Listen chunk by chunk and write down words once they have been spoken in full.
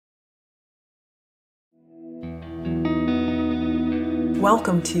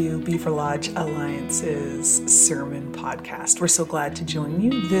Welcome to Beaver Lodge Alliance's sermon podcast. We're so glad to join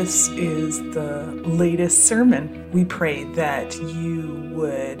you. This is the latest sermon. We pray that you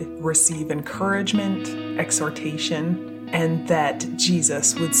would receive encouragement, exhortation, and that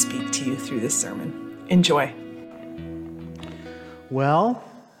Jesus would speak to you through this sermon. Enjoy. Well,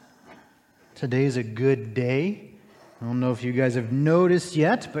 today's a good day. I don't know if you guys have noticed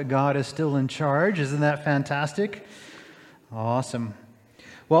yet, but God is still in charge. Isn't that fantastic? Awesome.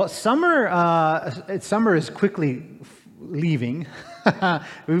 Well, summer is quickly leaving.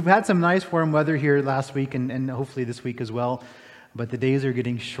 We've had some nice warm weather here last week and hopefully this week as well. But the days are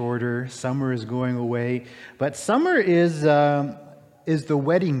getting shorter. Summer is going away. But summer is the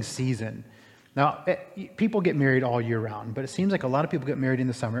wedding season. Now, people get married all year round, but it seems like a lot of people get married in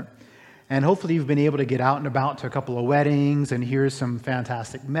the summer. And hopefully you've been able to get out and about to a couple of weddings and hear some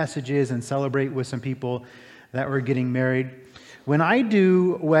fantastic messages and celebrate with some people that were getting married. When I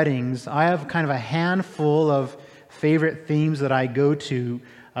do weddings, I have kind of a handful of favorite themes that I go to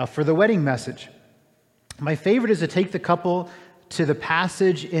for the wedding message. My favorite is to take the couple to the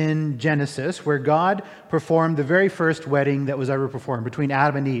passage in Genesis where God performed the very first wedding that was ever performed between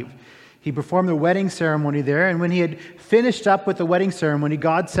Adam and Eve. He performed the wedding ceremony there, and when he had finished up with the wedding ceremony,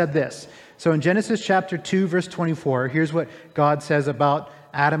 God said this. So in Genesis chapter 2, verse 24, here's what God says about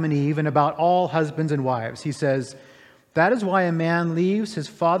Adam and Eve and about all husbands and wives. He says, "That is why a man leaves his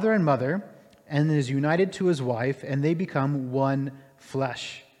father and mother and is united to his wife, and they become one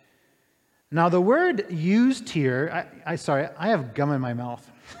flesh." Now, the word used here, I have gum in my mouth,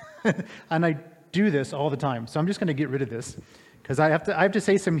 and I do this all the time, so I'm just going to get rid of this, because I have to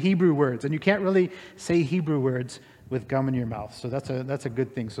say some Hebrew words, and you can't really say Hebrew words with gum in your mouth, so that's a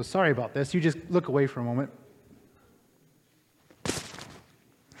good thing. So sorry about this. You just look away for a moment.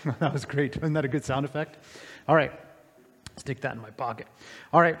 That was great. Isn't that a good sound effect? All right. Stick that in my pocket.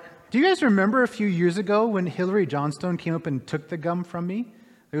 All right. Do you guys remember a few years ago when Hillary Johnstone came up and took the gum from me?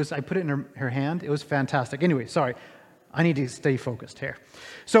 I put it in her hand. It was fantastic. Anyway, sorry. I need to stay focused here.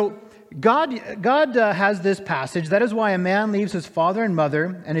 So God has this passage. That is why a man leaves his father and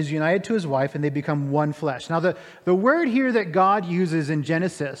mother and is united to his wife, and they become one flesh. Now, the word here that God uses in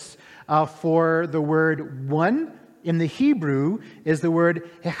Genesis for the word one in the Hebrew is the word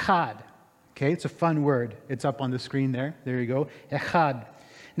echad. Okay, it's a fun word. It's up on the screen there. There you go. Echad.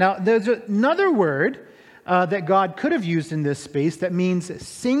 Now, there's another word that God could have used in this space that means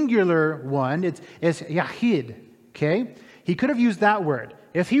singular one. It's yahid. Okay? He could have used that word.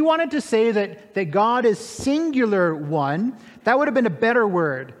 If he wanted to say that God is singular one, that would have been a better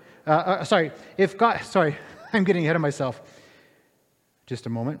word. Sorry, I'm getting ahead of myself. Just a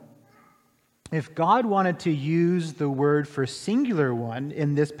moment. If God wanted to use the word for singular one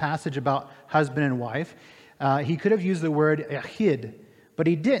in this passage about husband and wife, he could have used the word yahid, but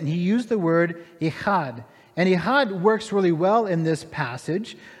he didn't. He used the word ihad. And ihad works really well in this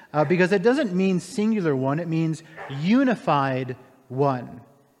passage because it doesn't mean singular one, it means unified one.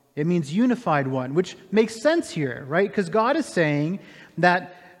 It means unified one, which makes sense here, right? Because God is saying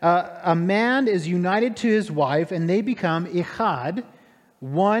that a man is united to his wife and they become ihad,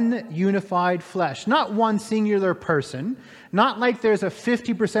 one unified flesh, not one singular person, not like there's a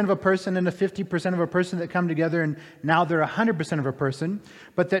 50% of a person and a 50% of a person that come together and now they're 100% of a person,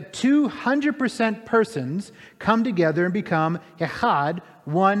 but that 200% persons come together and become echad,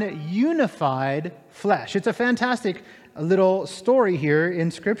 one unified flesh. It's a fantastic little story here in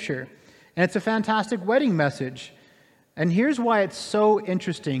Scripture, and it's a fantastic wedding message. And here's why it's so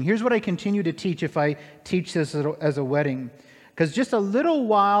interesting. Here's what I continue to teach if I teach this as a wedding. Because just a little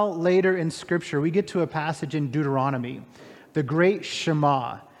while later in Scripture, we get to a passage in Deuteronomy, the great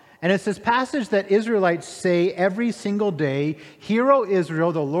Shema. And it's this passage that Israelites say every single day, "Hear, O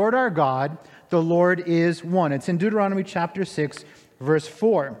Israel, the Lord our God, the Lord is one." It's in Deuteronomy chapter 6, verse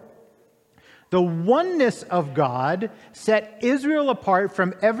 4. The oneness of God set Israel apart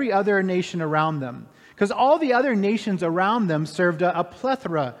from every other nation around them. Because all the other nations around them served a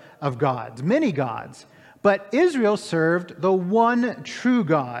plethora of gods, many gods. But Israel served the one true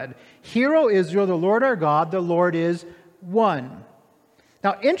God. "Hear, O Israel, the Lord our God, the Lord is one."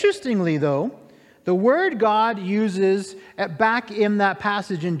 Now, interestingly, though, the word God uses back in that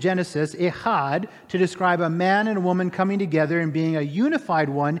passage in Genesis, echad, to describe a man and a woman coming together and being a unified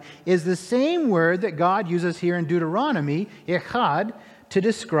one, is the same word that God uses here in Deuteronomy, echad, to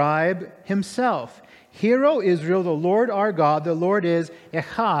describe himself. "Hear, O Israel, the Lord our God, the Lord is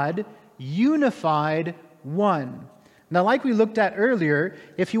echad, unified one." Now, like we looked at earlier,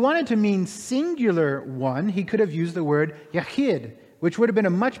 if he wanted to mean singular one, he could have used the word yahid, which would have been a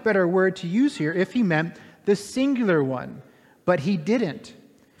much better word to use here if he meant the singular one. but he didn't.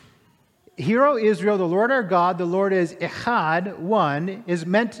 Hear, O Israel, the Lord our God, the Lord is Echad, one,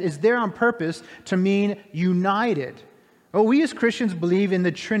 is there on purpose to mean united. Oh, we as Christians believe in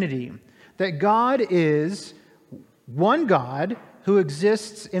the Trinity, that God is one God who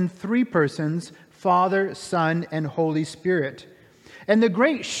exists in three persons, Father, Son, and Holy Spirit. And the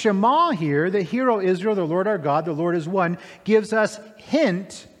great Shema here, the Hear, O Israel, the Lord our God, the Lord is one, gives us a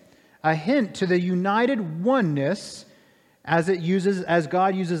hint to the united oneness as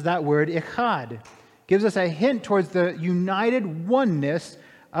God uses that word, Echad. Gives us a hint towards the united oneness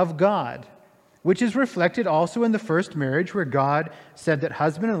of God, which is reflected also in the first marriage, where God said that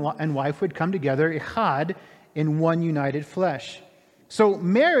husband and wife would come together, Echad, in one united flesh. So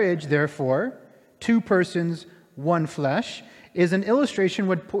marriage, therefore, two persons, one flesh, is an illustration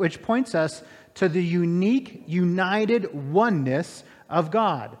which points us to the unique, united oneness of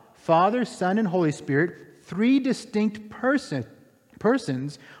God. Father, Son, and Holy Spirit, three distinct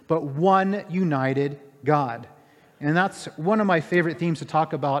persons, but one united God. And that's one of my favorite themes to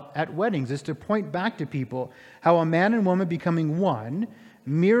talk about at weddings, is to point back to people how a man and woman becoming one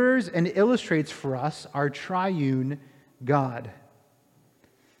mirrors and illustrates for us our triune God.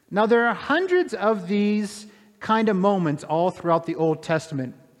 Now, there are hundreds of these kind of moments all throughout the Old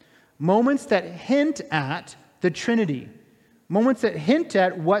Testament. Moments that hint at the Trinity. Moments that hint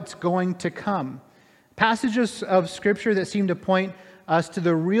at what's going to come. Passages of Scripture that seem to point us to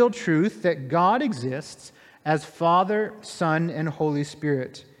the real truth that God exists as Father, Son, and Holy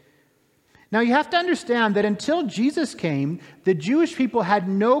Spirit. Now, you have to understand that until Jesus came, the Jewish people had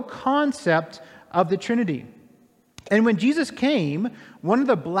no concept of the Trinity. And when Jesus came, one of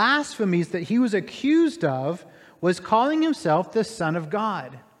the blasphemies that he was accused of was calling himself the Son of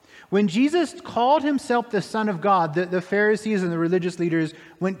God. When Jesus called himself the Son of God, the Pharisees and the religious leaders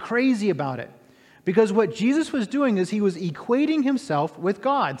went crazy about it. Because what Jesus was doing is he was equating himself with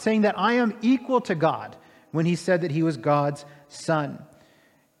God, saying that I am equal to God, when he said that he was God's Son.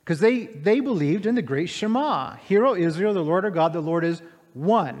 Because they believed in the great Shema. Hear, O Israel, the Lord our God, the Lord is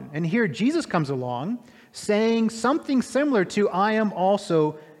one. And here Jesus comes along saying something similar to I am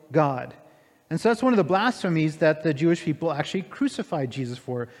also God. And so that's one of the blasphemies that the Jewish people actually crucified Jesus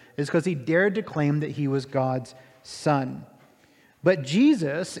for, is because he dared to claim that he was God's Son. But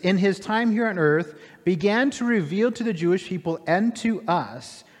Jesus, in his time here on earth, began to reveal to the Jewish people and to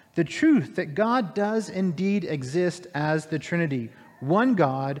us the truth that God does indeed exist as the Trinity. One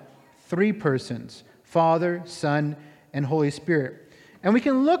God, three persons, Father, Son, and Holy Spirit. And we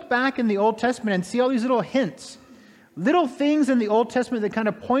can look back in the Old Testament and see all these little hints, little things in the Old Testament that kind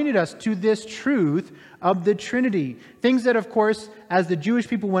of pointed us to this truth of the Trinity. Things that, of course, as the Jewish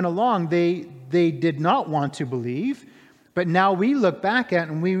people went along, they did not want to believe. But now we look back at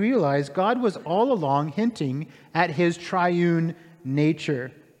and we realize God was all along hinting at his triune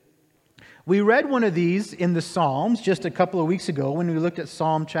nature. We read one of these in the Psalms just a couple of weeks ago when we looked at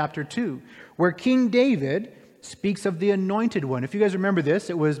Psalm chapter 2, where King David speaks of the Anointed One. If you guys remember this,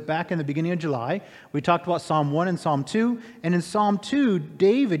 it was back in the beginning of July. We talked about Psalm 1 and Psalm 2. And in Psalm 2,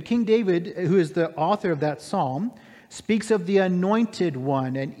 King David, who is the author of that psalm, speaks of the Anointed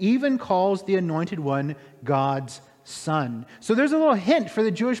One and even calls the Anointed One God's Son. So there's a little hint for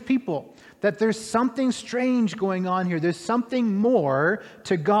the Jewish people that there's something strange going on here. There's something more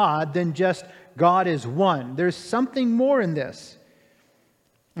to God than just God is one. There's something more in this.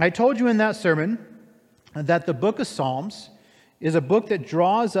 I told you in that sermon that the book of Psalms is a book that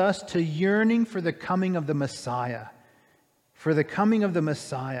draws us to yearning for the coming of the Messiah. For the coming of the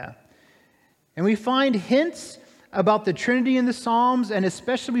Messiah. And we find hints about the Trinity in the Psalms, and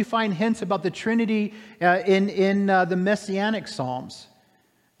especially we find hints about the Trinity in the Messianic Psalms,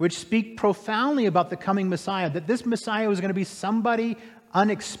 which speak profoundly about the coming Messiah, that this Messiah was going to be somebody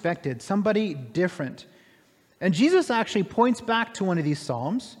unexpected, somebody different. And Jesus actually points back to one of these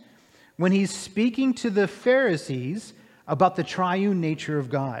Psalms when he's speaking to the Pharisees about the triune nature of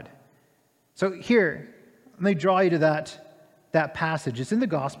God. So here, let me draw you to that passage. It's in the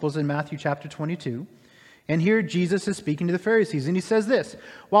Gospels in Matthew chapter 22. And here Jesus is speaking to the Pharisees. And he says this: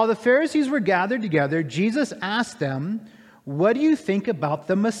 while the Pharisees were gathered together, Jesus asked them, "What do you think about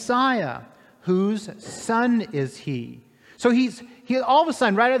the Messiah? Whose son is he?" So he's all of a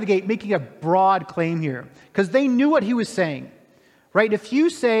sudden, right out of the gate, making a broad claim here. Because they knew what he was saying. Right? If you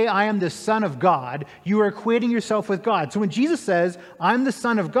say, I am the Son of God, you are equating yourself with God. So when Jesus says, I'm the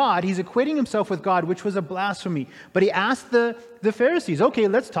Son of God, he's equating himself with God, which was a blasphemy. But he asked the Pharisees, okay,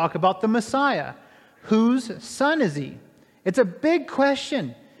 let's talk about the Messiah. Whose son is he? It's a big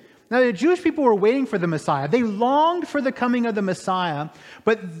question. Now, the Jewish people were waiting for the Messiah. They longed for the coming of the Messiah,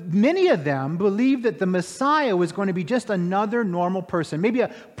 but many of them believed that the Messiah was going to be just another normal person, maybe a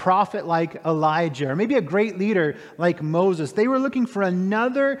prophet like Elijah, or maybe a great leader like Moses. They were looking for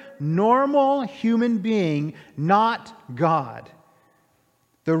another normal human being, not God.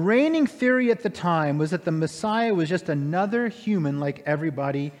 The reigning theory at the time was that the Messiah was just another human like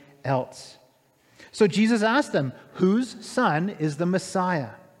everybody else. So Jesus asked them, whose son is the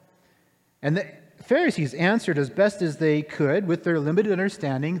Messiah? And the Pharisees answered as best as they could with their limited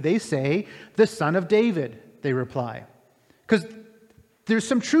understanding. They say, the son of David, they reply. Because there's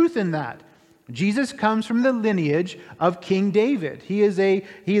some truth in that. Jesus comes from the lineage of King David. He is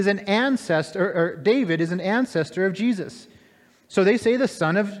an ancestor, or David is an ancestor of Jesus. So they say the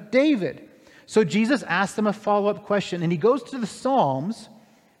son of David. So Jesus asks them a follow-up question, and he goes to the Psalms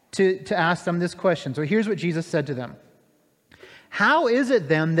to ask them this question. So here's what Jesus said to them. How is it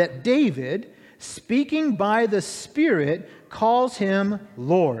then that David, speaking by the Spirit, calls him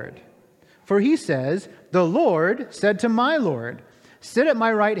Lord? For he says, the Lord said to my Lord, sit at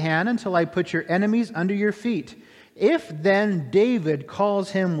my right hand until I put your enemies under your feet. If then David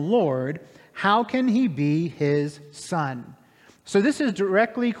calls him Lord, how can he be his son? So this is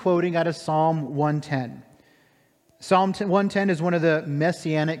directly quoting out of Psalm 110. Psalm 110 is one of the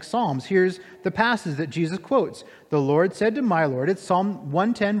messianic psalms. Here's the passage that Jesus quotes. The Lord said to my Lord, it's Psalm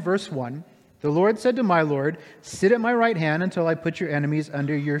 110, verse 1. The Lord said to my Lord, sit at my right hand until I put your enemies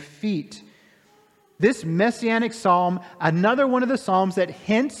under your feet. This messianic psalm, another one of the psalms that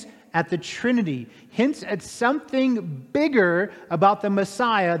hints at the Trinity, hints at something bigger about the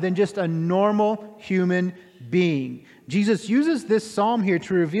Messiah than just a normal human being. Jesus uses this psalm here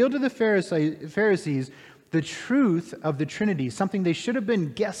to reveal to the Pharisees the truth of the Trinity, something they should have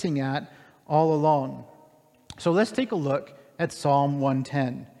been guessing at all along. So let's take a look at Psalm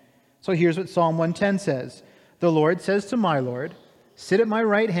 110. So here's what Psalm 110 says. The Lord says to my Lord, sit at my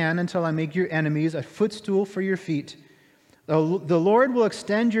right hand until I make your enemies a footstool for your feet. The Lord will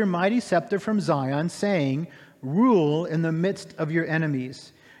extend your mighty scepter from Zion, saying, rule in the midst of your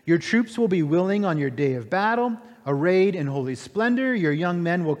enemies. Your troops will be willing on your day of battle, arrayed in holy splendor. Your young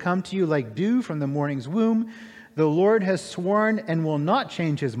men will come to you like dew from the morning's womb. The Lord has sworn and will not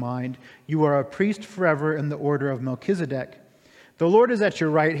change his mind. You are a priest forever in the order of Melchizedek. The Lord is at your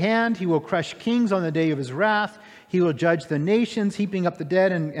right hand. He will crush kings on the day of his wrath. He will judge the nations, heaping up the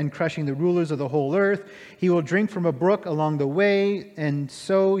dead and crushing the rulers of the whole earth. He will drink from a brook along the way, and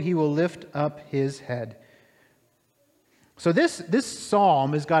so he will lift up his head. So this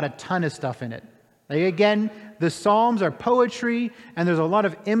psalm has got a ton of stuff in it. Like again, the Psalms are poetry, and there's a lot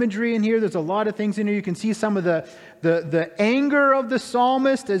of imagery in here. There's a lot of things in here. You can see some of the anger of the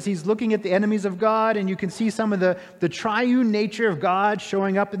psalmist as he's looking at the enemies of God, and you can see some of the triune nature of God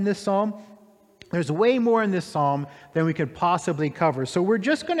showing up in this psalm. There's way more in this psalm than we could possibly cover. So we're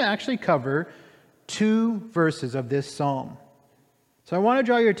just going to actually cover 2 verses of this psalm. So I want to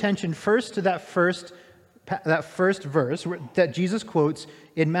draw your attention first to that first verse that Jesus quotes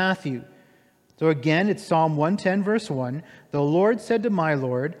in Matthew. So again, it's Psalm 110, verse 1. The Lord said to my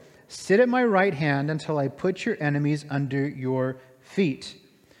Lord, sit at my right hand until I put your enemies under your feet.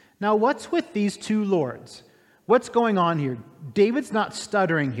 Now, what's with these 2 lords? What's going on here? David's not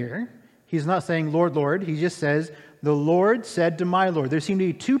stuttering here. He's not saying, Lord, Lord. He just says, the Lord said to my Lord. There seem to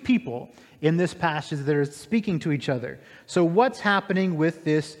be 2 people in this passage that are speaking to each other. So what's happening with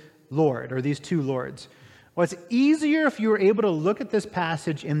this Lord, or these 2 lords? Well, it's easier if you were able to look at this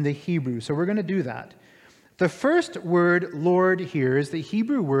passage in the Hebrew. So we're going to do that. The first word, Lord, here is the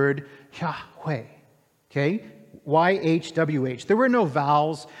Hebrew word Yahweh. Okay? Y-H-W-H. There were no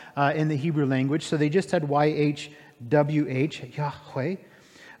vowels in the Hebrew language, so they just had Y-H-W-H, Yahweh.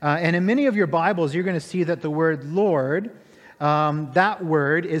 And in many of your Bibles, you're going to see that the word Lord, that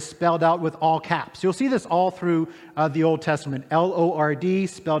word is spelled out with all caps. You'll see this all through the Old Testament. L-O-R-D,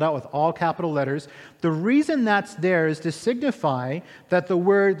 spelled out with all capital letters. The reason that's there is to signify that the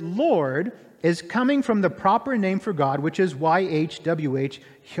word Lord is coming from the proper name for God, which is Y-H-W-H,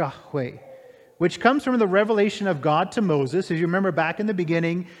 Yahweh, which comes from the revelation of God to Moses. As you remember back in the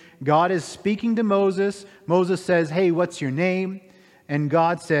beginning, God is speaking to Moses. Moses says, hey, what's your name? And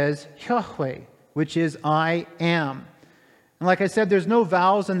God says, Yahweh, which is I am. And like I said, there's no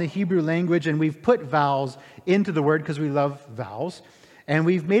vowels in the Hebrew language, and we've put vowels into the word because we love vowels. And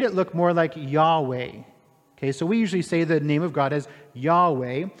we've made it look more like Yahweh. Okay, so we usually say the name of God as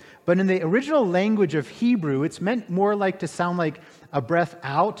Yahweh. But in the original language of Hebrew, it's meant more like to sound like a breath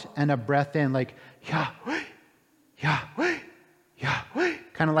out and a breath in, like Yahweh, Yahweh, Yahweh.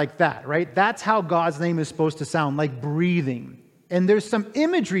 Kind of like that, right? That's how God's name is supposed to sound, like breathing. And there's some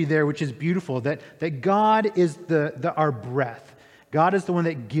imagery there which is beautiful, that God is our breath. God is the one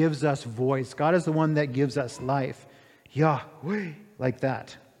that gives us voice. God is the one that gives us life. Yahweh, like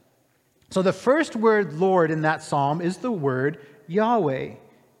that. So the first word Lord in that psalm is the word Yahweh.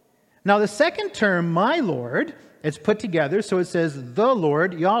 Now the second term, my Lord, it's put together, so it says the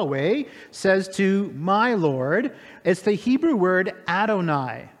Lord, Yahweh, says to my Lord. It's the Hebrew word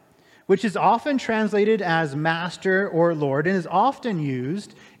Adonai, which is often translated as master or Lord and is often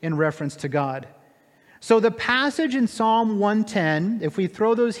used in reference to God. So the passage in Psalm 110, if we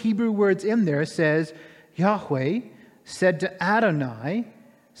throw those Hebrew words in there, says, Yahweh said to Adonai,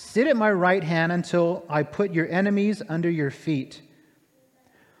 sit at my right hand until I put your enemies under your feet.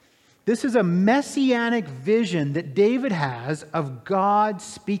 This is a messianic vision that David has of God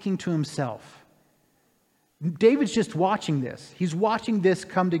speaking to himself. David's just watching this. He's watching this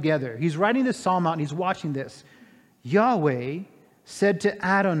come together. He's writing this psalm out and he's watching this. Yahweh said to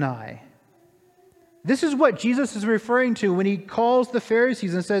Adonai. This is what Jesus is referring to when he calls the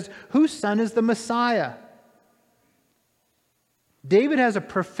Pharisees and says, whose son is the Messiah? David has a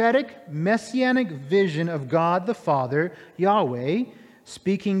prophetic, messianic vision of God the Father, Yahweh,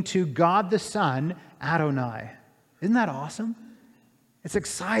 speaking to God the Son, Adonai. Isn't that awesome? It's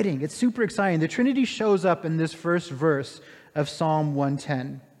exciting. It's super exciting. The Trinity shows up in this first verse of Psalm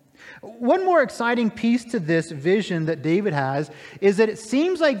 110. One more exciting piece to this vision that David has is that it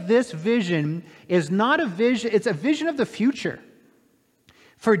seems like this vision is not a vision, it's a vision of the future.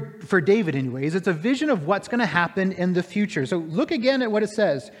 For David anyways, it's a vision of what's going to happen in the future. So look again at what it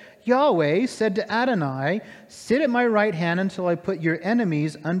says. Yahweh said to Adonai, sit at my right hand until I put your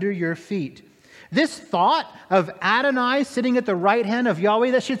enemies under your feet. This thought of Adonai sitting at the right hand of Yahweh,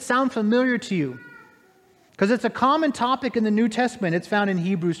 that should sound familiar to you. Because it's a common topic in the New Testament. It's found in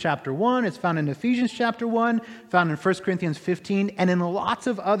Hebrews chapter 1, it's found in Ephesians chapter 1, found in 1 Corinthians 15, and in lots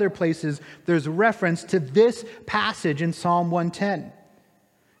of other places there's reference to this passage in Psalm 110.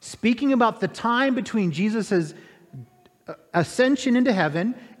 Speaking about the time between Jesus' ascension into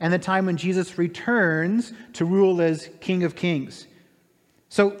heaven and the time when Jesus returns to rule as King of Kings.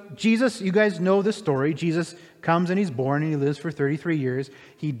 So Jesus, you guys know the story. Jesus comes and he's born and he lives for 33 years.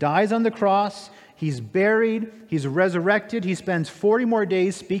 He dies on the cross. He's buried. He's resurrected. He spends 40 more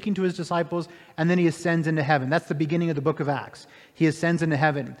days speaking to his disciples, and then he ascends into heaven. That's the beginning of the book of Acts. He ascends into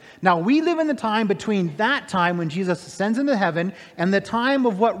heaven. Now, we live in the time between that time when Jesus ascends into heaven and the time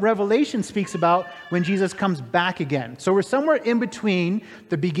of what Revelation speaks about when Jesus comes back again. So we're somewhere in between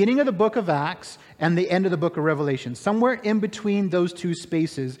the beginning of the book of Acts and the end of the book of Revelation. Somewhere in between those two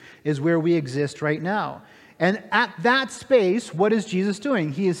spaces is where we exist right now. And at that space, what is Jesus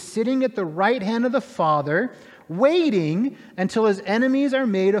doing? He is sitting at the right hand of the Father, waiting until his enemies are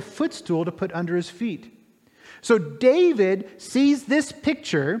made a footstool to put under his feet. So David sees this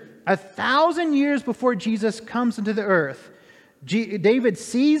picture 1,000 years before Jesus comes into the earth. David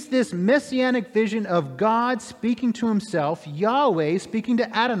sees this messianic vision of God speaking to himself, Yahweh speaking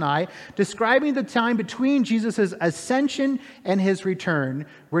to Adonai, describing the time between Jesus' ascension and his return,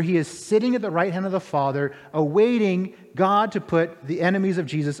 where he is sitting at the right hand of the Father, awaiting God to put the enemies of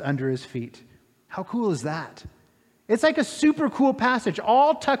Jesus under his feet. How cool is that? It's like a super cool passage,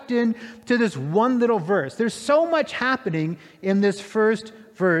 all tucked in to this one little verse. There's so much happening in this first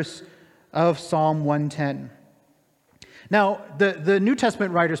verse of Psalm 110. Now, the New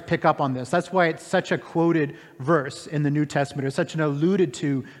Testament writers pick up on this. That's why it's such a quoted verse in the New Testament, or such an alluded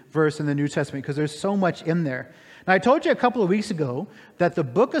to verse in the New Testament, because there's so much in there. Now, I told you a couple of weeks ago that the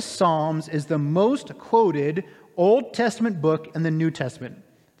book of Psalms is the most quoted Old Testament book in the New Testament.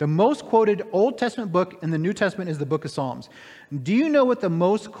 The most quoted Old Testament book in the New Testament is the book of Psalms. Do you know what the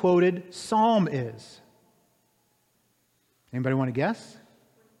most quoted psalm is? Anybody want to guess?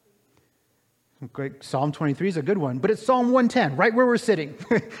 Great. Psalm 23 is a good one, but it's Psalm 110, right where we're sitting.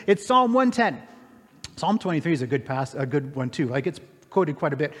 It's Psalm 110. Psalm 23 is a good one too. Like, it's quoted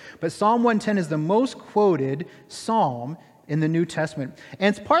quite a bit. But Psalm 110 is the most quoted psalm in the New Testament.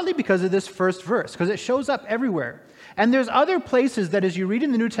 And it's partly because of this first verse, because it shows up everywhere. And there's other places that as you read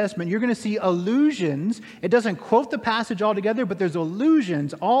in the New Testament, you're going to see allusions. It doesn't quote the passage altogether, but there's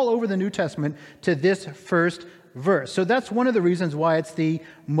allusions all over the New Testament to this first verse. So that's one of the reasons why it's the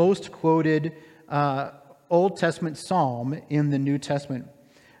most quoted Old Testament psalm in the New Testament.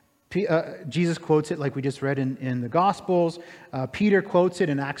 Jesus quotes it like we just read in the Gospels. Peter quotes it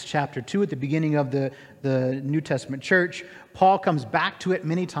in Acts chapter 2 at the beginning of the New Testament church. Paul comes back to it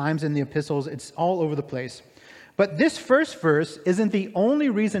many times in the epistles. It's all over the place. But this first verse isn't the only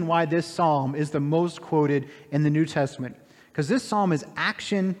reason why this psalm is the most quoted in the New Testament, because this psalm is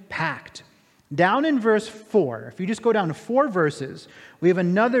action-packed. Down in verse 4, if you just go down to 4 verses, we have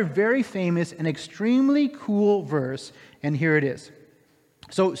another very famous and extremely cool verse, and here it is.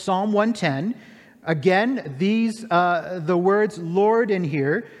 So Psalm 110, again, the words Lord in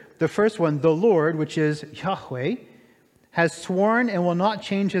here, the first one, the Lord, which is Yahweh, has sworn and will not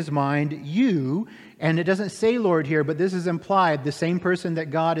change his mind, you, and it doesn't say Lord here, but this is implied, the same person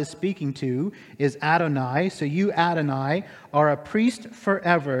that God is speaking to is Adonai, so you, Adonai, are a priest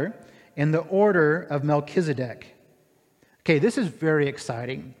forever in the order of Melchizedek. Okay, this is very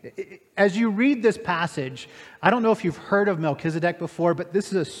exciting. As you read this passage, I don't know if you've heard of Melchizedek before, but this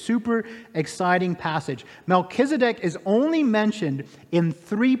is a super exciting passage. Melchizedek is only mentioned in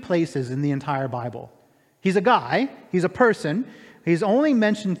 3 places in the entire Bible. He's a guy, he's a person. He's only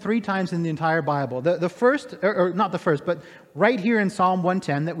mentioned 3 times in the entire Bible. The first, or not the first, but right here in Psalm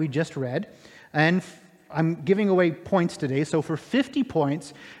 110 that we just read. And I'm giving away points today. So for 50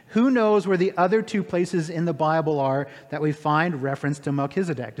 points, who knows where the other 2 places in the Bible are that we find reference to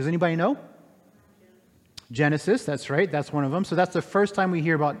Melchizedek? Does anybody know? Genesis, that's right. That's one of them. So that's the first time we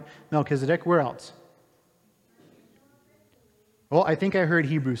hear about Melchizedek. Where else? Well, I think I heard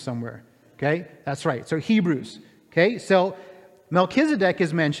Hebrews somewhere. Okay, that's right. So Hebrews. Okay, so Melchizedek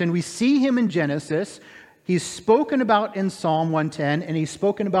is mentioned. We see him in Genesis. He's spoken about in Psalm 110, and he's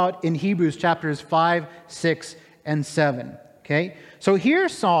spoken about in Hebrews chapters 5, 6, and 7. Okay, so here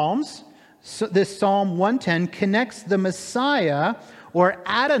Psalms, this Psalm 110 connects the Messiah or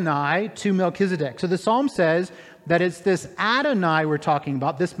Adonai to Melchizedek. So the Psalm says that it's this Adonai we're talking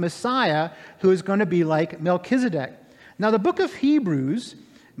about, this Messiah who is going to be like Melchizedek. Now the book of Hebrews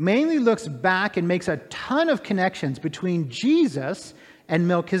mainly looks back and makes a ton of connections between Jesus and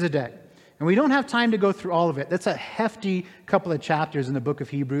Melchizedek. And we don't have time to go through all of it. That's a hefty couple of chapters in the book of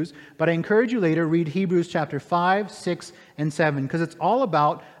Hebrews. But I encourage you later, read Hebrews chapter 5, 6, and 7, because it's all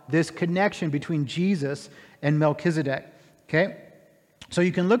about this connection between Jesus and Melchizedek. Okay? So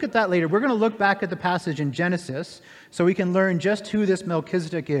you can look at that later. We're going to look back at the passage in Genesis so we can learn just who this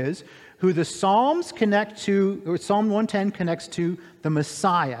Melchizedek is, who the Psalms connect to, or Psalm 110 connects to the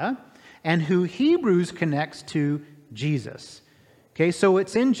Messiah, and who Hebrews connects to Jesus. Okay, so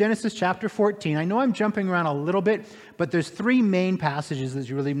it's in Genesis chapter 14. I know I'm jumping around a little bit, but there's 3 main passages that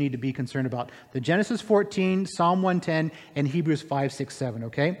you really need to be concerned about. The Genesis 14, Psalm 110, and Hebrews 5, 6, 7,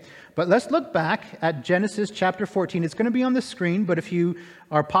 okay? But let's look back at Genesis chapter 14. It's going to be on the screen, but if you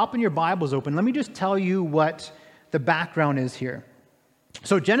are popping your Bibles open, let me just tell you what the background is here.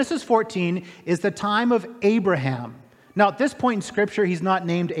 So Genesis 14 is the time of Abraham. Now, at this point in Scripture, he's not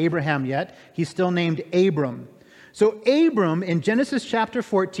named Abraham yet. He's still named Abram. So Abram, in Genesis chapter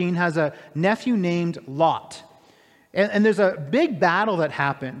 14, has a nephew named Lot. And there's a big battle that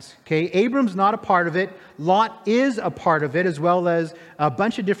happens. Okay, Abram's not a part of it. Lot is a part of it, as well as a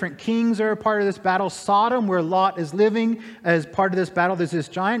bunch of different kings are a part of this battle. Sodom, where Lot is living, as part of this battle. There's this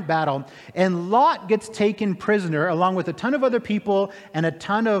giant battle. And Lot gets taken prisoner, along with a ton of other people and a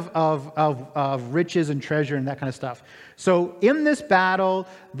ton of riches and treasure and that kind of stuff. So in this battle,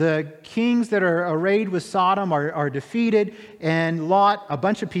 the kings that are arrayed with Sodom are defeated, and Lot, a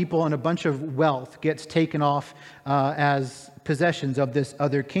bunch of people and a bunch of wealth gets taken off as possessions of this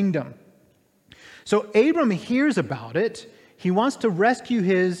other kingdom. So Abram hears about it. He wants to rescue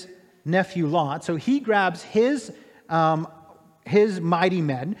his nephew Lot, so he grabs his mighty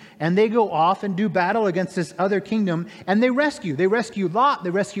men, and they go off and do battle against this other kingdom, and they rescue. They rescue Lot, they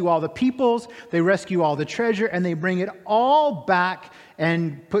rescue all the peoples, they rescue all the treasure, and they bring it all back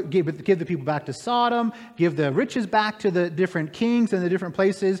and give the people back to Sodom, give the riches back to the different kings and the different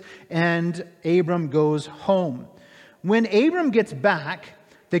places, and Abram goes home. When Abram gets back,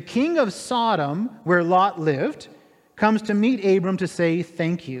 the king of Sodom, where Lot lived, comes to meet Abram to say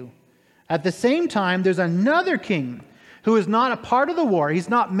thank you. At the same time, there's another king who is not a part of the war. He's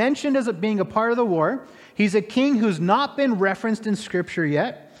not mentioned as being a part of the war. He's a king who's not been referenced in Scripture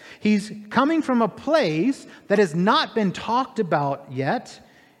yet. He's coming from a place that has not been talked about yet.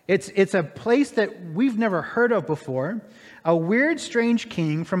 It's a place that we've never heard of before. A weird, strange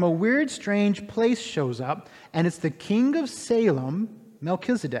king from a weird, strange place shows up, and it's the king of Salem,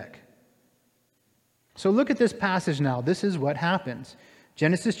 Melchizedek. So look at this passage now. This is what happens.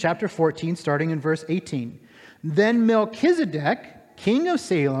 Genesis chapter 14, starting in verse 18. Then Melchizedek, king of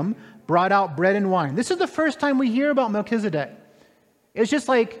Salem, brought out bread and wine. This is the first time we hear about Melchizedek. It's just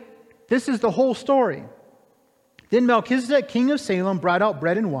like, this is the whole story. Then Melchizedek, king of Salem, brought out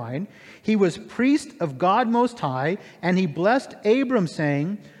bread and wine. He was priest of God Most High, and he blessed Abram,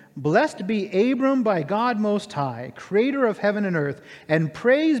 saying, Blessed be Abram by God Most High, creator of heaven and earth, and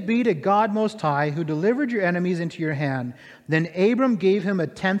praise be to God Most High, who delivered your enemies into your hand. Then Abram gave him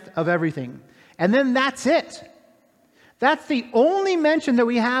 1/10 of everything. And then that's it. That's the only mention that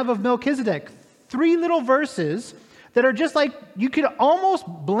we have of Melchizedek. 3 little verses that are just like, you could almost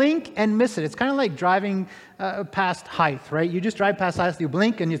blink and miss it. It's kind of like driving past Hythe, right? You just drive past Hythe, you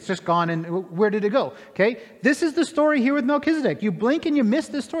blink, and it's just gone, and where did it go? Okay? This is the story here with Melchizedek. You blink and you miss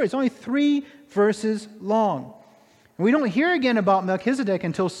this story. It's only 3 verses long. And we don't hear again about Melchizedek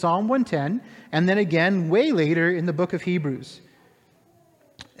until Psalm 110, and then again way later in the book of Hebrews.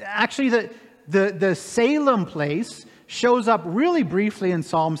 Actually, the Salem place shows up really briefly in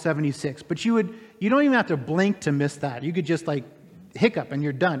Psalm 76, but you don't even have to blink to miss that. You could just like hiccup and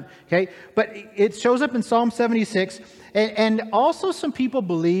you're done, okay? But it shows up in Psalm 76, and also some people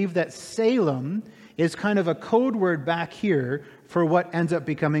believe that Salem is kind of a code word back here for what ends up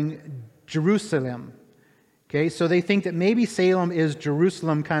becoming Jerusalem. Okay, so they think that maybe Salem is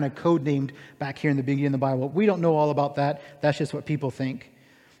Jerusalem kind of codenamed back here in the beginning of the Bible. We don't know all about that. That's just what people think.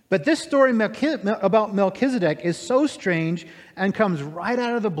 But this story about Melchizedek is so strange and comes right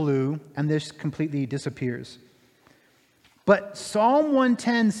out of the blue, and this completely disappears. But Psalm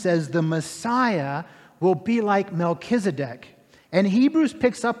 110 says the Messiah will be like Melchizedek. And Hebrews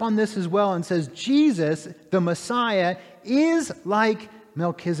picks up on this as well and says Jesus, the Messiah, is like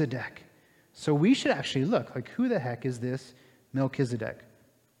Melchizedek. So we should actually look, like, who the heck is this Melchizedek?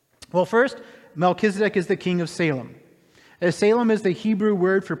 Well, first, Melchizedek is the king of Salem. Salem is the Hebrew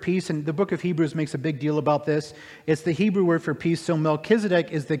word for peace, and the book of Hebrews makes a big deal about this. It's the Hebrew word for peace, so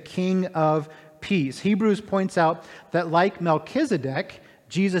Melchizedek is the king of peace. Hebrews points out that like Melchizedek,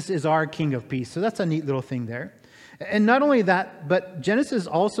 Jesus is our king of peace. So that's a neat little thing there. And not only that, but Genesis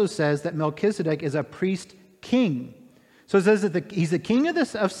also says that Melchizedek is a priest king. So it says that he's the king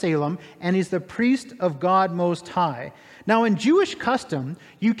of Salem, and he's the priest of God Most High. Now, in Jewish custom,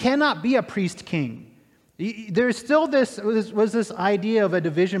 you cannot be a priest king. There's still this idea of a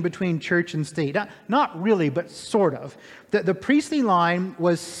division between church and state. Not really, but sort of. The priestly line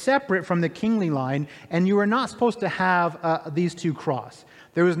was separate from the kingly line, and you were not supposed to have these two cross.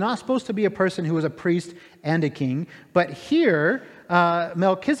 There was not supposed to be a person who was a priest and a king. But here,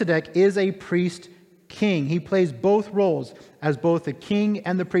 Melchizedek is a priest king. He plays both roles as both the king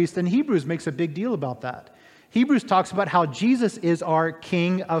and the priest. And Hebrews makes a big deal about that. Hebrews talks about how Jesus is our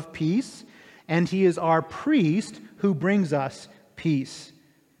king of peace, and he is our priest who brings us peace.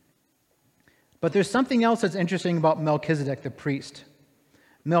 But there's something else that's interesting about Melchizedek, the priest.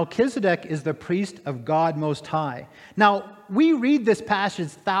 Melchizedek is the priest of God Most High. Now, we read this passage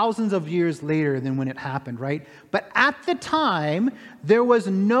thousands of years later than when it happened, right? But at the time, there was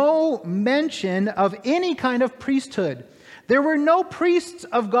no mention of any kind of priesthood. There were no priests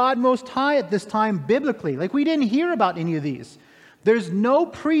of God Most High at this time biblically. Like, we didn't hear about any of these. There's no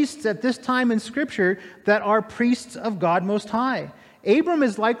priests at this time in Scripture that are priests of God Most High. Abram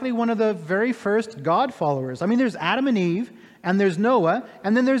is likely one of the very first God followers. I mean, there's Adam and Eve, and there's Noah,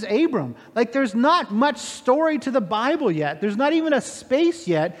 and then there's Abram. Like, there's not much story to the Bible yet. There's not even a space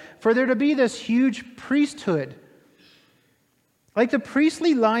yet for there to be this huge priesthood. Like, the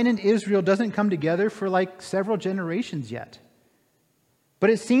priestly line in Israel doesn't come together for like several generations yet. But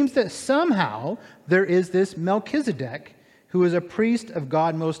it seems that somehow there is this Melchizedek who is a priest of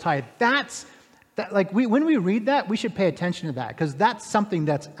God Most High. When we read that, we should pay attention to that, because that's something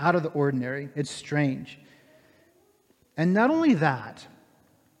that's out of the ordinary. It's strange. And not only that,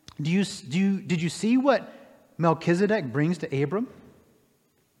 did you see what Melchizedek brings to Abram?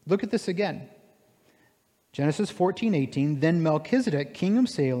 Look at this again. Genesis 14:18, then Melchizedek, king of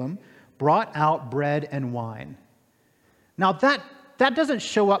Salem, brought out bread and wine. Now that doesn't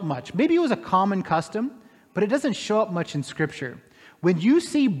show up much. Maybe it was a common custom, but it doesn't show up much in Scripture. When you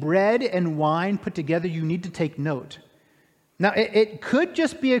see bread and wine put together, you need to take note. Now, it could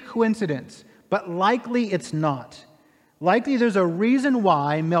just be a coincidence, but likely it's not. Likely there's a reason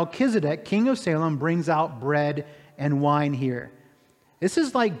why Melchizedek, king of Salem, brings out bread and wine here. This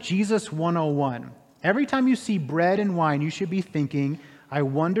is like Jesus 101. Every time you see bread and wine, you should be thinking, I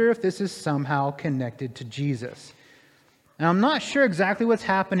wonder if this is somehow connected to Jesus. Now, I'm not sure exactly what's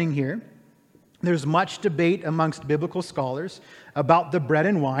happening here. There's much debate amongst biblical scholars about the bread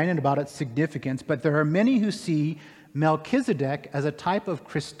and wine and about its significance, but there are many who see Melchizedek as a type of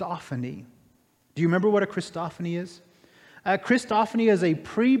Christophany. Do you remember what a Christophany is? Christophany is a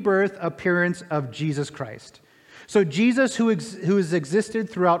pre-birth appearance of Jesus Christ. So Jesus, who has existed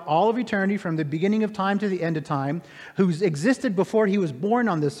throughout all of eternity, from the beginning of time to the end of time, who's existed before he was born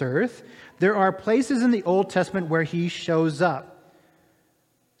on this earth, there are places in the Old Testament where he shows up.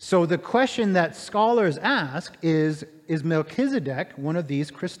 So the question that scholars ask is Melchizedek one of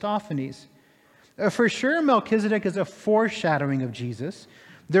these Christophanies? For sure, Melchizedek is a foreshadowing of Jesus.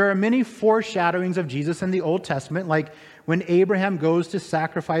 There are many foreshadowings of Jesus in the Old Testament, like when Abraham goes to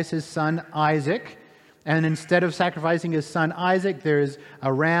sacrifice his son Isaac, and instead of sacrificing his son Isaac, there's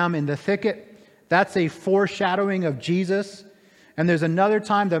a ram in the thicket. That's a foreshadowing of Jesus. And there's another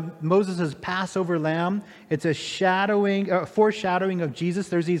time that Moses' Passover lamb. It's a foreshadowing of Jesus.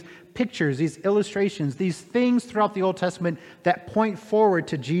 There's these pictures, these illustrations, these things throughout the Old Testament that point forward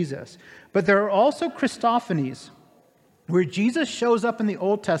to Jesus. But there are also Christophanies, where Jesus shows up in the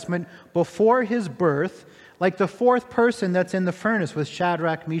Old Testament before his birth, like the fourth person that's in the furnace with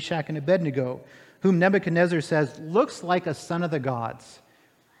Shadrach, Meshach, and Abednego, whom Nebuchadnezzar says looks like a son of the gods.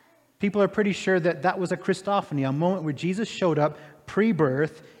 People are pretty sure that that was a Christophany, a moment where Jesus showed up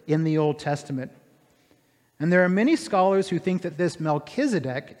pre-birth in the Old Testament. And there are many scholars who think that this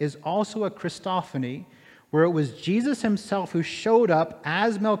Melchizedek is also a Christophany, where it was Jesus himself who showed up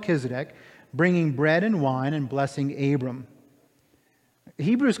as Melchizedek, bringing bread and wine and blessing Abram.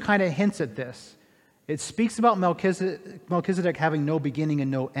 Hebrews kind of hints at this. It speaks about Melchizedek having no beginning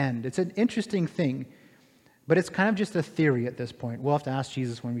and no end. It's an interesting thing, but it's kind of just a theory at this point. We'll have to ask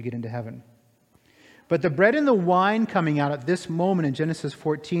Jesus when we get into heaven. But the bread and the wine coming out at this moment in Genesis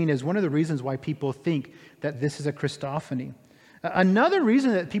 14 is one of the reasons why people think that this is a Christophany. Another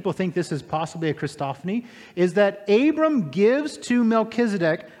reason that people think this is possibly a Christophany is that Abram gives to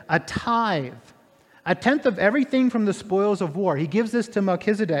Melchizedek a tithe, a tenth of everything from the spoils of war. He gives this to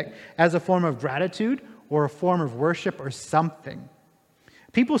Melchizedek as a form of gratitude or a form of worship or something.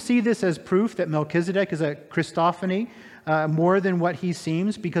 People see this as proof that Melchizedek is a Christophany more than what he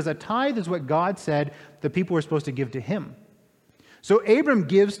seems, because a tithe is what God said the people were supposed to give to him. So Abram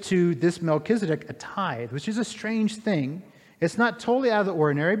gives to this Melchizedek a tithe, which is a strange thing. It's not totally out of the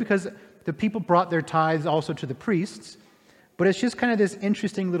ordinary because the people brought their tithes also to the priests, but it's just kind of this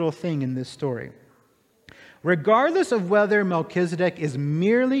interesting little thing in this story. Regardless of whether Melchizedek is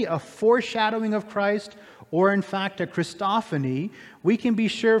merely a foreshadowing of Christ or in fact a Christophany, we can be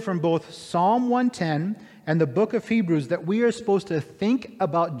sure from both Psalm 110 and the book of Hebrews that we are supposed to think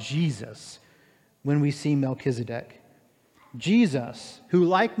about Jesus when we see Melchizedek. Jesus, who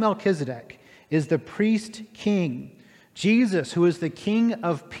like Melchizedek is the priest king. Jesus, who is the King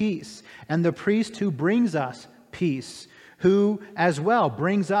of peace and the priest who brings us peace, who as well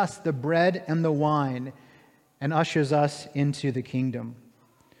brings us the bread and the wine and ushers us into the kingdom.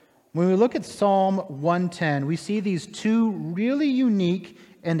 When we look at Psalm 110, we see these two really unique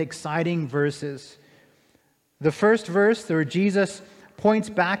and exciting verses. The first verse, where Jesus points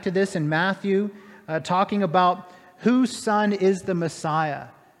back to this in Matthew, talking about whose son is the Messiah.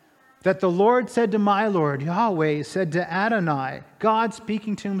 That the Lord said to my Lord, Yahweh said to Adonai, God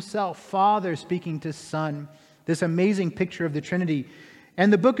speaking to himself, Father speaking to Son. This amazing picture of the Trinity.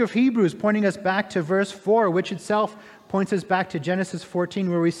 And the book of Hebrews pointing us back to verse 4, which itself points us back to Genesis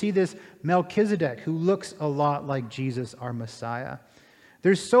 14, where we see this Melchizedek who looks a lot like Jesus, our Messiah.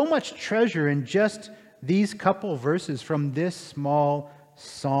 There's so much treasure in just these couple verses from this small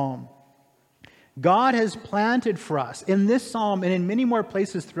psalm. God has planted for us in this psalm and in many more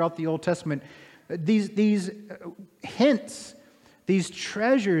places throughout the Old Testament these hints, these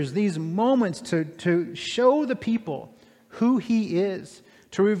treasures, these moments to show the people who he is,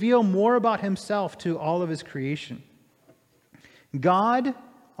 to reveal more about himself to all of his creation. God,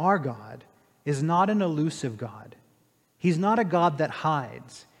 our God, is not an elusive God. He's not a God that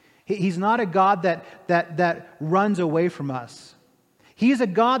hides. He's not a God that runs away from us. He's a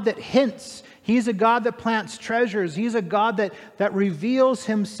God that hints. He's a God that plants treasures. He's a God that reveals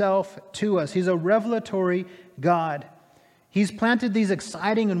himself to us. He's a revelatory God. He's planted these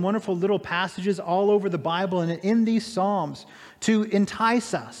exciting and wonderful little passages all over the Bible and in these Psalms to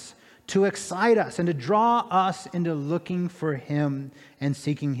entice us, to excite us, and to draw us into looking for him and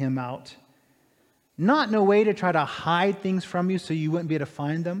seeking him out. Not in a way to try to hide things from you so you wouldn't be able to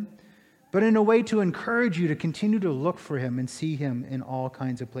find them, but in a way to encourage you to continue to look for him and see him in all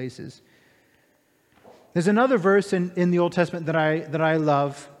kinds of places. There's another verse in the Old Testament that I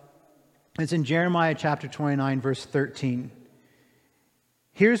love. It's in Jeremiah chapter 29, verse 13.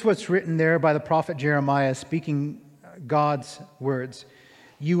 Here's what's written there by the prophet Jeremiah, speaking God's words.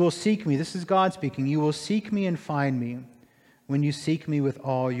 You will seek me. This is God speaking. You will seek me and find me when you seek me with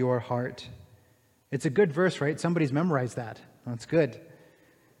all your heart. It's a good verse, right? Somebody's memorized that. That's good.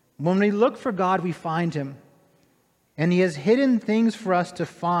 When we look for God, we find him. And he has hidden things for us to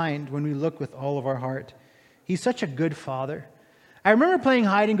find when we look with all of our heart. He's such a good father. I remember playing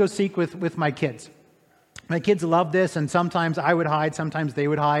hide and go seek with my kids. My kids loved this, and sometimes I would hide, sometimes they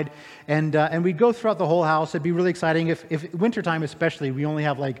would hide. And we'd go throughout the whole house. It'd be really exciting. If wintertime especially, we only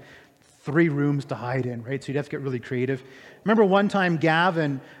have like 3 rooms to hide in, right? So you'd have to get really creative. Remember one time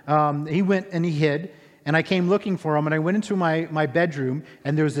Gavin, he went and he hid, and I came looking for him, and I went into my bedroom,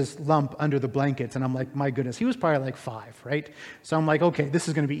 and there was this lump under the blankets, and I'm like, my goodness, he was probably like 5, right? So I'm like, okay, this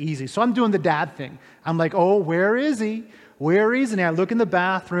is going to be easy. So I'm doing the dad thing. I'm like, oh, where is he? Where is he? And I look in the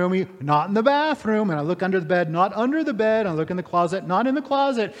bathroom, not in the bathroom, and I look under the bed, not under the bed, and I look in the closet, not in the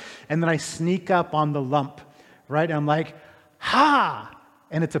closet, and then I sneak up on the lump, right? And I'm like, ha!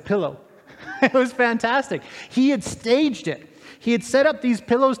 And it's a pillow. It was fantastic. He had staged it. He had set up these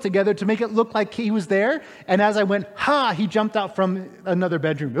pillows together to make it look like he was there. And as I went, ha, he jumped out from another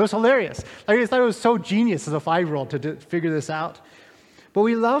bedroom. It was hilarious. I just thought it was so genius as a 5-year-old to figure this out. But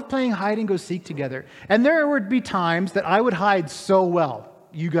we love playing hide and go seek together. And there would be times that I would hide so well.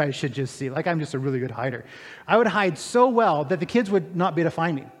 You guys should just see. Like, I'm just a really good hider. I would hide so well that the kids would not be able to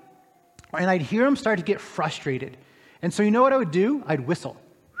find me. And I'd hear them start to get frustrated. And so you know what I would do? I'd whistle.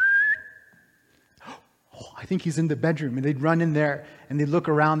 I think he's in the bedroom. And they'd run in there, and they'd look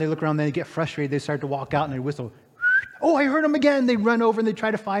around, then they get frustrated, they start to walk out, and I'd whistle. Oh, I heard him again. They'd run over, and they'd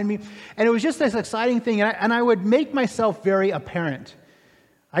try to find me. And it was just this exciting thing, and I would make myself very apparent.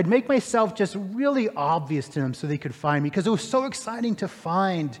 I'd make myself just really obvious to them so they could find me, because it was so exciting to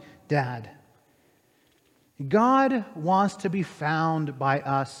find Dad. God wants to be found by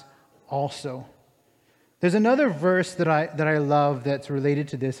us also. There's another verse that I love that's related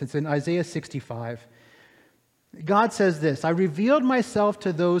to this. It's in Isaiah 65. God says this, I revealed myself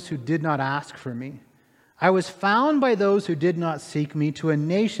to those who did not ask for me. I was found by those who did not seek me. To a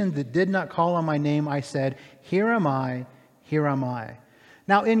nation that did not call on my name, I said, here am I, here am I.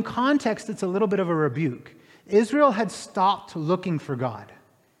 Now, in context, it's a little bit of a rebuke. Israel had stopped looking for God.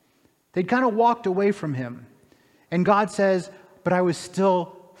 They'd kind of walked away from him. And God says, but I was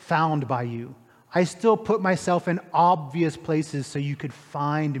still found by you. I still put myself in obvious places so you could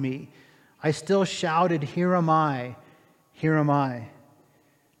find me. I still shouted, here am I, here am I.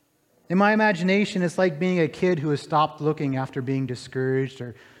 In my imagination, it's like being a kid who has stopped looking after being discouraged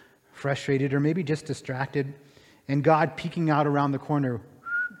or frustrated or maybe just distracted, and God peeking out around the corner,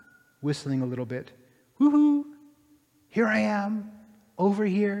 whistling a little bit. Woohoo! Here I am, over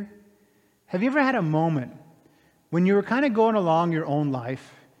here. Have you ever had a moment when you were kind of going along your own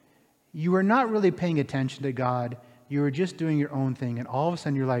life, you were not really paying attention to God, you were just doing your own thing, and all of a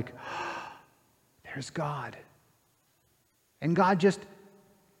sudden you're like, there's God. And God just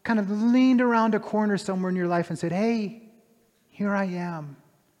kind of leaned around a corner somewhere in your life and said, hey, here I am.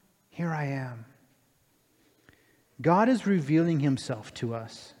 Here I am. God is revealing himself to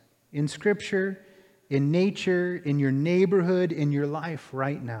us in Scripture, in nature, in your neighborhood, in your life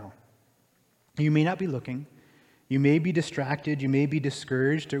right now. You may not be looking. You may be distracted. You may be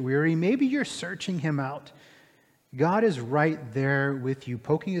discouraged or weary. Maybe you're searching him out. God is right there with you,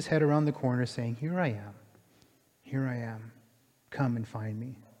 poking his head around the corner, saying, here I am. Here I am. Come and find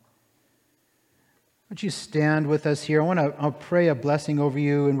me. Would you stand with us here? I'll pray a blessing over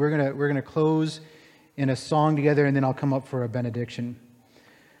you, and we're gonna close in a song together, and then I'll come up for a benediction.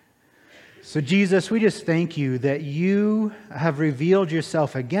 So Jesus, we just thank you that you have revealed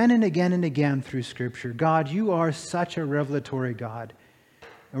yourself again and again and again through Scripture. God, you are such a revelatory God,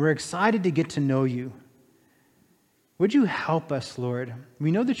 and we're excited to get to know you. Would you help us, Lord? We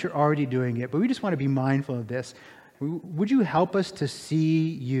know that you're already doing it, but we just want to be mindful of this. Would you help us to see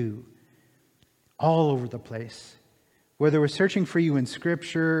you all over the place? Whether we're searching for you in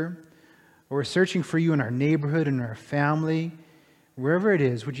Scripture, or we're searching for you in our neighborhood, in our family, wherever it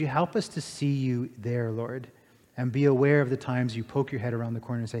is, would you help us to see you there, Lord, and be aware of the times you poke your head around the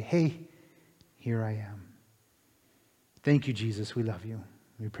corner and say, hey, here I am. Thank you, Jesus. We love you.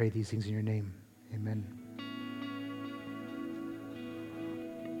 We pray these things in your name. Amen.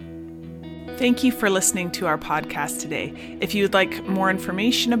 Thank you for listening to our podcast today. If you would like more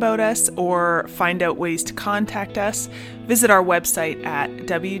information about us or find out ways to contact us, visit our website at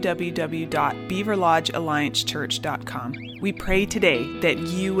www.beaverlodgealliancechurch.com. We pray today that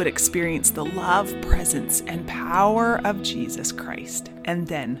you would experience the love, presence, and power of Jesus Christ and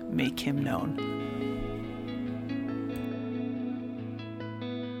then make him known.